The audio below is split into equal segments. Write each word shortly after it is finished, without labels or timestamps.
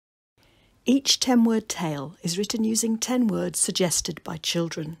Each 10-word tale is written using 10 words suggested by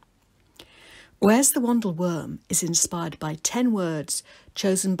children. Where's the Wandle Worm is inspired by 10 words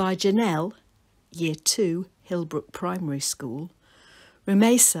chosen by Janelle, Year 2, Hillbrook Primary School,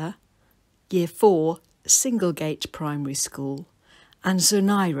 Rumesa, Year 4, Singlegate Primary School, and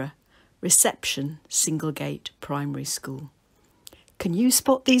Zunaira, Reception, Singlegate Primary School. Can you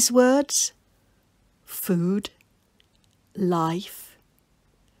spot these words? Food, life,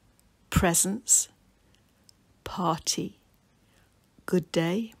 presents, party, good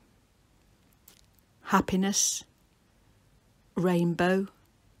day, happiness, rainbow,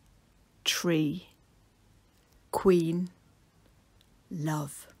 tree, queen,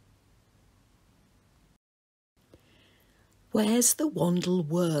 love. Where's the Wandle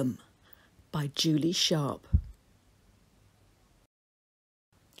Worm? By Julie Sharp.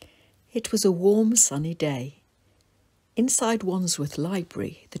 It was a warm, sunny day. Inside Wandsworth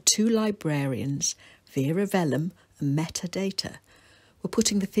Library, the two librarians, Vera Vellum and Meta Data, were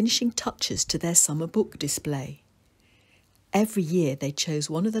putting the finishing touches to their summer book display. Every year they chose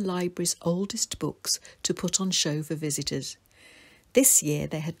one of the library's oldest books to put on show for visitors. This year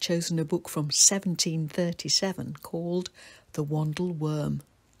they had chosen a book from 1737 called The Wandle Worm.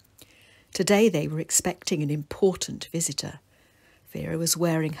 Today they were expecting an important visitor. Vera was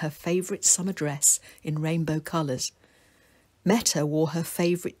wearing her favourite summer dress in rainbow colours. Meta wore her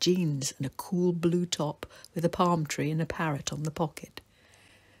favourite jeans and a cool blue top with a palm tree and a parrot on the pocket.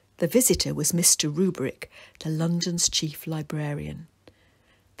 The visitor was Mr. Rubrick, the London's chief librarian.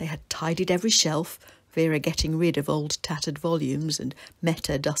 They had tidied every shelf, Vera getting rid of old tattered volumes and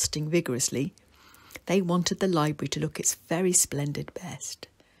Meta dusting vigorously. They wanted the library to look its very splendid best.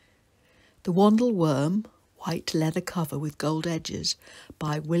 The Wandle Worm, white leather cover with gold edges,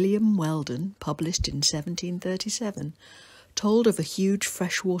 by William Weldon, published in 1737, told of a huge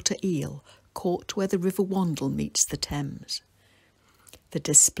freshwater eel caught where the River Wandle meets the Thames. The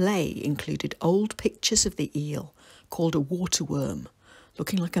display included old pictures of the eel, called a water worm,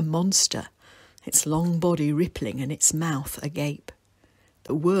 looking like a monster, its long body rippling and its mouth agape.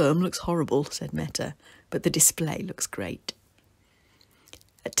 "The worm looks horrible," said Meta, "but the display looks great."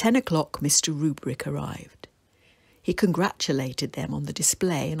 At 10 o'clock, Mr. Rubrick arrived. He congratulated them on the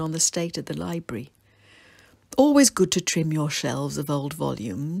display and on the state of the library. "Always good to trim your shelves of old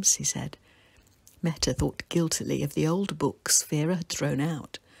volumes," he said. Meta thought guiltily of the old books Vera had thrown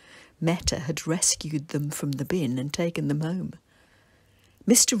out. Meta had rescued them from the bin and taken them home.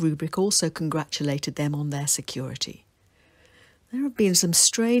 Mr. Rubrick also congratulated them on their security. "There have been some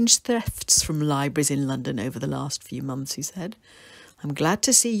strange thefts from libraries in London over the last few months," he said. "I'm glad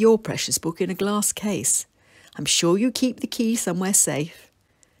to see your precious book in a glass case. I'm sure you keep the key somewhere safe."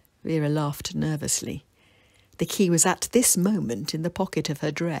 Vera laughed nervously. The key was at this moment in the pocket of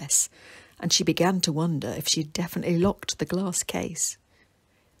her dress, and she began to wonder if she had definitely locked the glass case.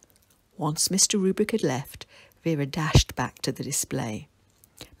 Once Mr. Rubrick had left, Vera dashed back to the display.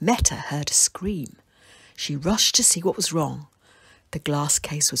 Meta heard a scream. She rushed to see what was wrong. The glass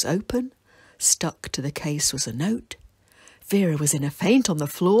case was open. Stuck to the case was a note. Vera was in a faint on the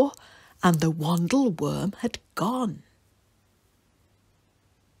floor, and the Wandle Worm had gone.